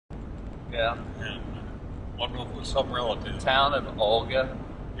Yeah. and one of them was some relative. Town of Olga,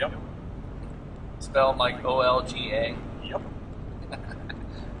 Yep. spelled like Olga. Yep.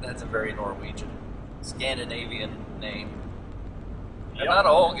 That's a very Norwegian, Scandinavian name. Yep. Not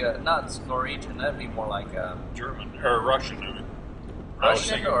Olga, not Norwegian. That'd be more like German or Russian. I mean.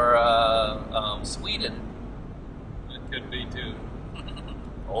 Russian or Sweden. It could be too.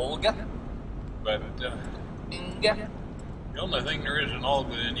 Olga, But Inga. the only thing there is in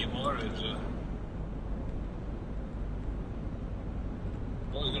Olga anymore is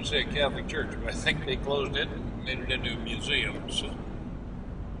I was going to say a Catholic church, but I think they closed it and made it into a museum. So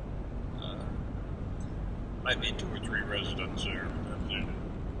might be 2 or 3 residents there. That's it.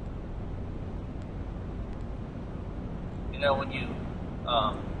 You know, when you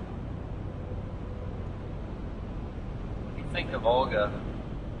think of Olga,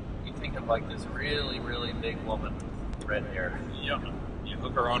 you think of like this really, really big woman with red hair. Yeah, you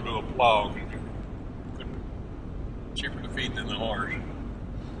hook her onto a plow, and you couldn't cheaper to feed than the horse.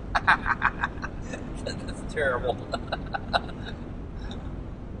 That's terrible.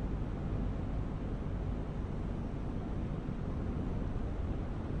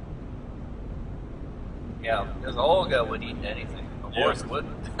 Yeah, because Olga would eat anything. A horse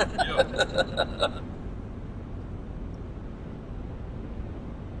wouldn't. Yeah.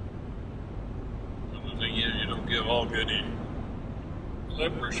 The thing is, you don't give Olga any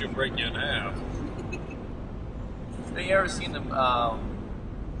lip or she'll break you in half. Have you ever seen the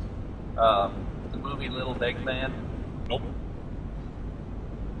movie Little Big Man? Nope.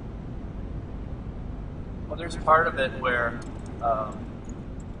 Well, there's part of it where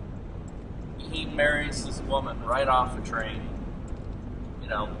he marries this woman right off a train. You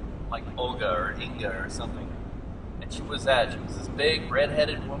know, like Olga or Inga or something. And she was this big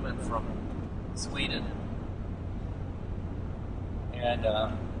red-headed woman from Sweden. And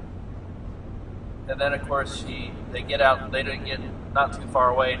then of course they get out. They don't get not too far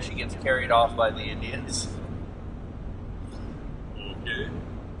away, and she gets carried off by the Indians. Okay.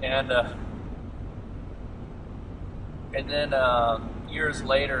 And then years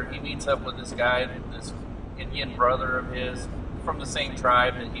later, he meets up with this guy, this Indian brother of his from the same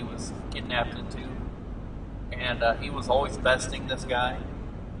tribe that he was kidnapped into. And he was always besting this guy,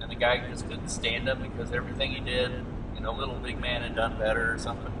 and the guy just couldn't stand him because everything he did, you know, Little Big Man had done better or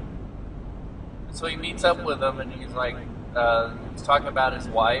something. And so he meets up with him, and he's like, he's talking about his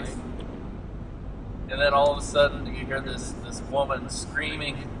wife, and then all of a sudden you hear this woman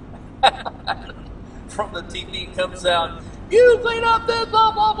screaming from the TV comes out, "You clean up this,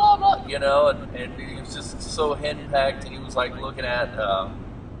 blah blah blah blah," you know, and he was just so henpecked, and he was like looking at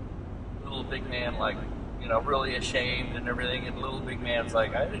Little Big Man like, you know, really ashamed and everything, and Little Big Man's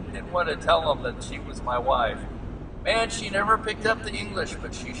like, I didn't want to tell him that she was my wife. Man, she never picked up the English,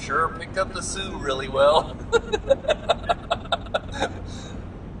 but she sure picked up the Sioux really well.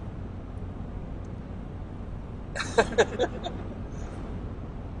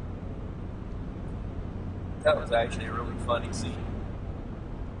 That was actually a really funny scene.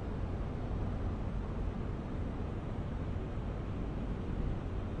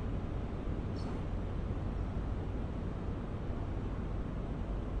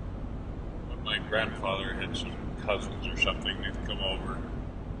 But my grandfather had some cousins or something that come over,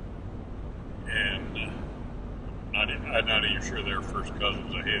 and I'm not even sure they're first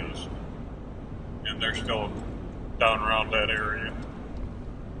cousins of his, and they're still down around that area.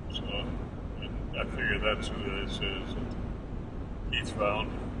 So I figure that's who this is that he's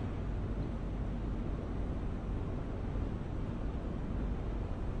found.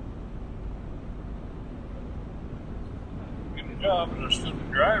 Good job as a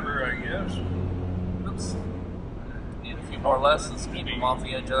student driver, I guess. Oops. Need a few more lessons to keep him off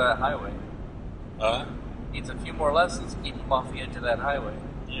the edge of that highway. Needs a few more lessons to keep him off the edge of that highway.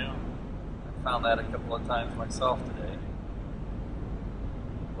 Yeah. I found that a couple of times myself today.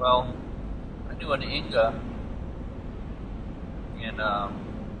 Well, I knew an Inga in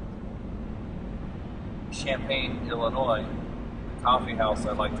Champaign, Illinois, a coffee house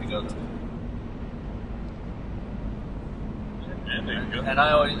I like to go to.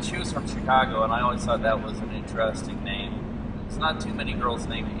 And she was from Chicago, and I always thought that was an interesting name. There's not too many girls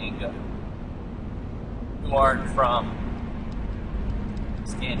named Inga who aren't from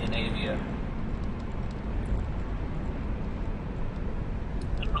Scandinavia.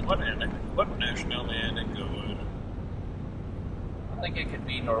 What nationality Inga was? I think it could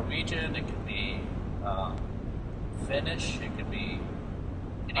be Norwegian, it could be Finnish, it could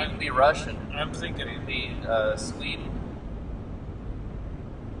even be Russian. I'm thinking It could be Sweden.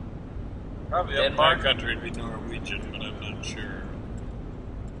 Probably up in my Denmark. country it'd be Norwegian, but I'm not sure.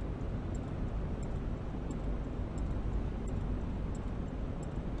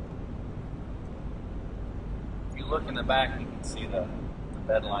 look in the back, you can see the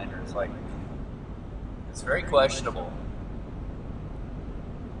bed liner. It's like, it's very questionable.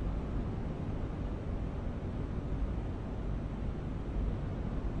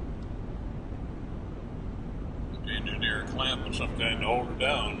 The engineer clamp of some kind to hold it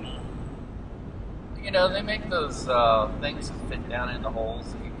down. You know, they make those things that fit down in the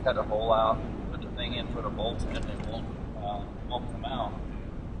holes. You cut a hole out, put the thing in, put a bolt in, and it won't come out.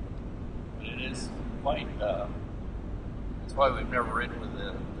 But it is quite. That's why we've never ridden with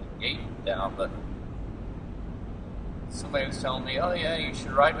the gate down. But somebody was telling me, "Oh yeah, you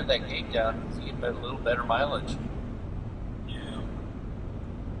should ride with that gate down because you get a little better mileage." Yeah.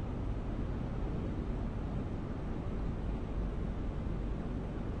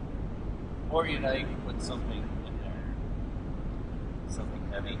 Or you know, you can put something in there,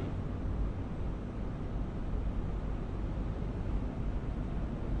 something heavy.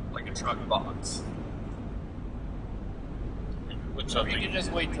 Like a truck box. Put Or something. you can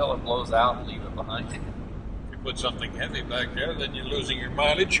just wait till it blows out and leave it behind. If you put something heavy back there, then you're losing your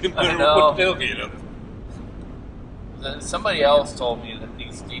mileage. You I better know. put the tailgate up. Then somebody else told me that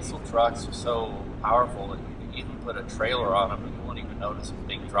these diesel trucks are so powerful that you can even put a trailer on them and you won't even notice a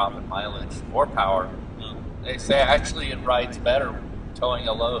big drop in mileage or power. No. They say actually it rides better towing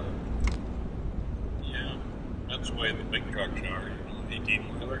a load. Yeah, that's the way the big trucks are,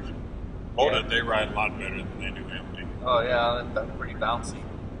 18-wheelers. Loaded, they ride a lot better than they do empty. Oh yeah, that's pretty bouncy.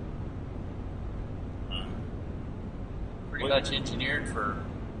 Pretty What? much engineered for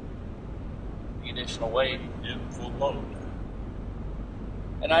the additional weight. Yeah, full load.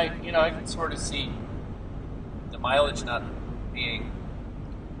 And I can sort of see the mileage not being.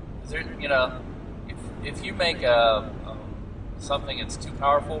 Is there, if you make something that's too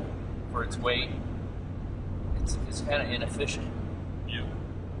powerful for its weight, it's kind of inefficient. Yeah.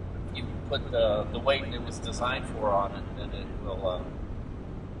 If you put the weight it was designed for on it, then it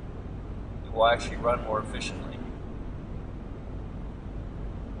will actually run more efficiently.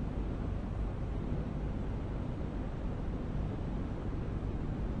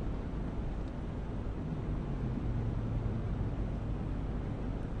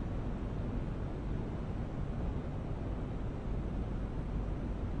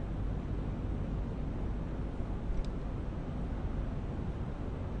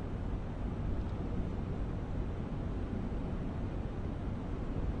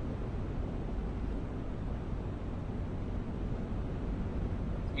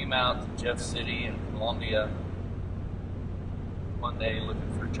 Came out to Jeff City in Columbia one day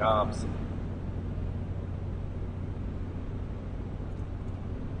looking for jobs.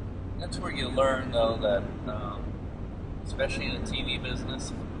 That's where you learn, though, that especially in the TV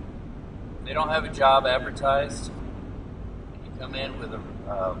business, if they don't have a job advertised, and you come in with a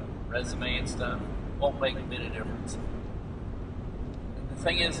resume and stuff, it won't make a bit of difference. And the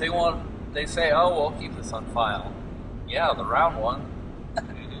thing is, they say, "Oh, we'll keep this on file." Yeah, the round one.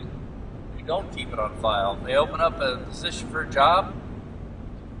 You don't keep it on file. They open up a position for a job,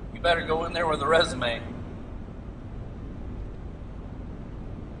 you better go in there with a resume.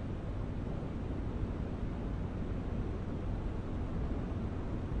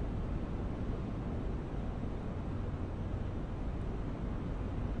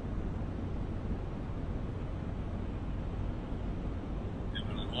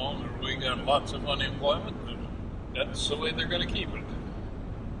 And as long as we got lots of unemployment, that's the way they're going to keep it.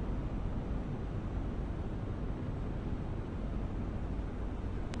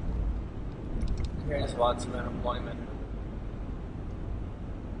 There's lots of unemployment.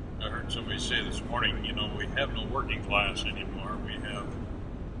 I heard somebody say this morning, we have no working class anymore. We have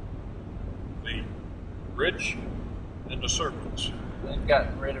the rich and the servants. They've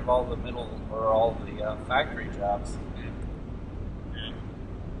gotten rid of all the factory jobs. And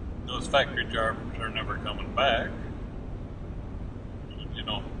those factory jobs are never coming back.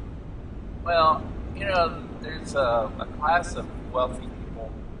 Well, there's a class of wealthy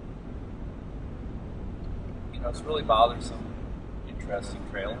people. It's really bothersome, interesting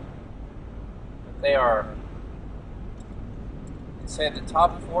trailer. But they say the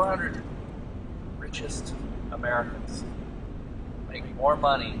top 400 richest Americans make more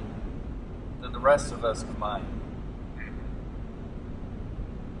money than the rest of us combined.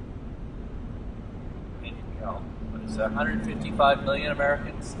 And, what is that, 155 million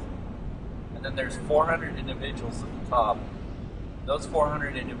Americans? And then there's 400 individuals at the top. Those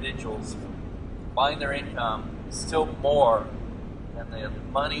 400 individuals combine their income still more than the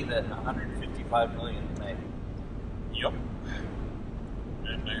money that 155 million make. Yep.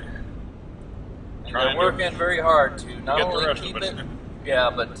 And They're working very hard to not get the only rest keep of it,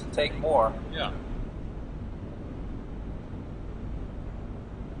 it. but to take more. Yeah.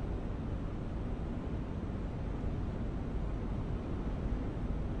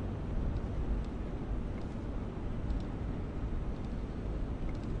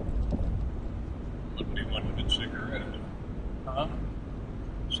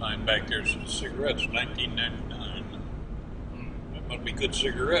 then back there's cigarettes, $19.99. That must be good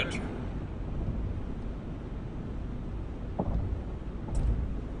cigarettes.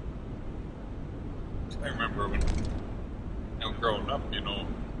 I remember when growing up,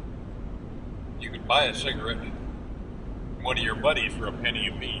 you could buy a cigarette from one of your buddies for a penny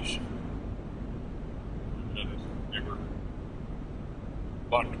apiece. And they were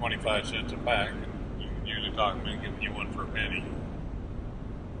about 25 cents a pack, and you could usually talk them into giving you one for a penny.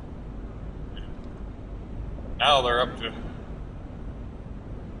 Now they're up to,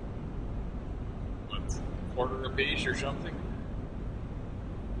 what, quarter a piece or something?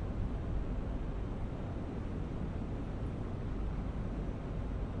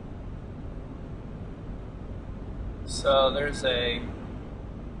 So there's a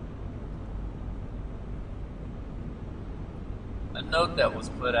note that was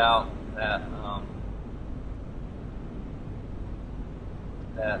put out that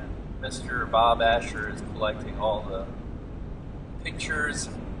that Mr. Bob Asher is collecting all the pictures,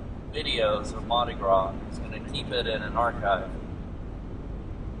 videos of Mardi Gras. He's going to keep it in an archive.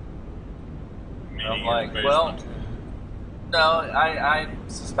 And I'm like, well, no, I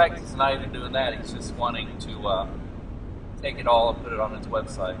suspect he's not even doing that. He's just wanting to take it all and put it on his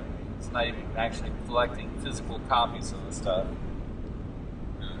website. He's not even actually collecting physical copies of the stuff.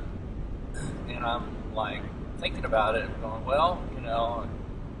 And I'm like thinking about it and going, well,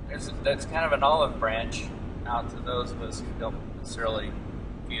 that's kind of an olive branch out to those of us who don't necessarily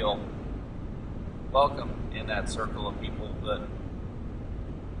feel welcome in that circle of people. But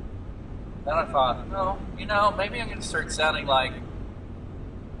then I thought, no, maybe I'm going to start sounding like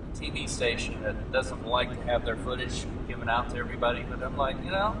a TV station that doesn't like to have their footage given out to everybody. But I'm like,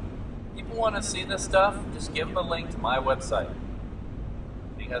 people want to see this stuff, just give them a link to my website.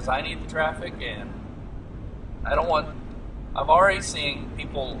 Because I need the traffic, and I've already seen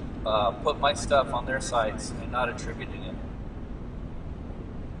people put my stuff on their sites and not attributing it.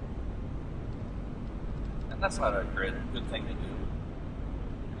 And that's not a good thing to do.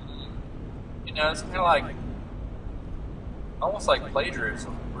 It's kind of like, almost like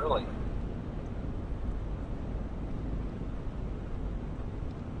plagiarism, really.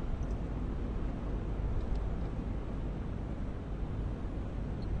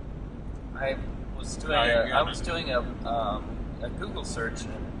 I was doing a Google search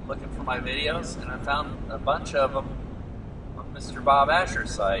and looking for my videos, and I found a bunch of them on Mr. Bob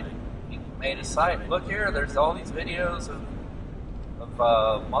Asher's site. He made a site. Look here, there's all these videos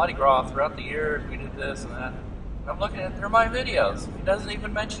of Mardi Gras throughout the years. We did this and that. And I'm looking at, they're my videos. He doesn't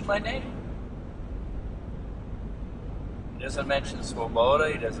even mention my name. He doesn't mention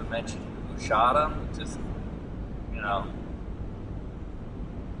Swoboda. He doesn't mention who shot him. Just,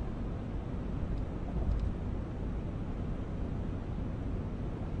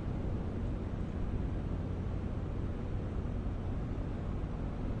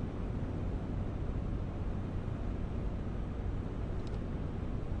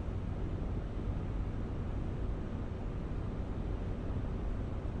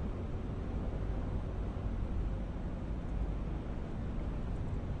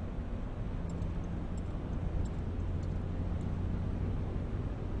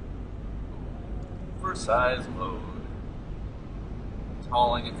 size load. It's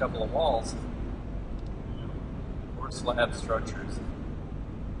hauling a couple of walls or slab structures.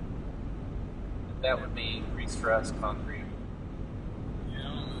 That would be pre-stressed concrete.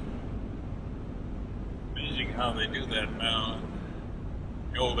 Amazing how they do that now.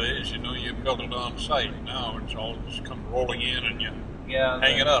 In the old days, you built it on site. Now it's all just come rolling in and you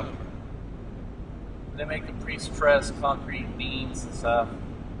hang it up. They make the pre-stressed concrete beams and stuff.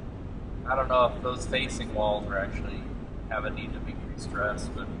 I don't know if those facing walls are actually have a need to be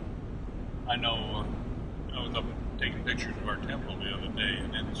pre-stressed, but I know I was up taking pictures of our temple the other day,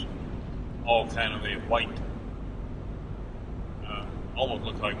 and it's all kind of a white, almost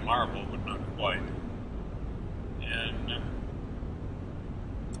looks like marble, but not quite. And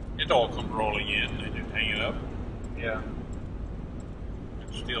it all comes rolling in. They just hang it up. Yeah.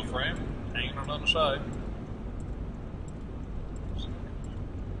 It's steel frame, hanging it on the side.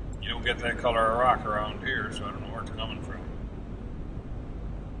 You don't get that color of rock around here, so I don't know where it's coming from.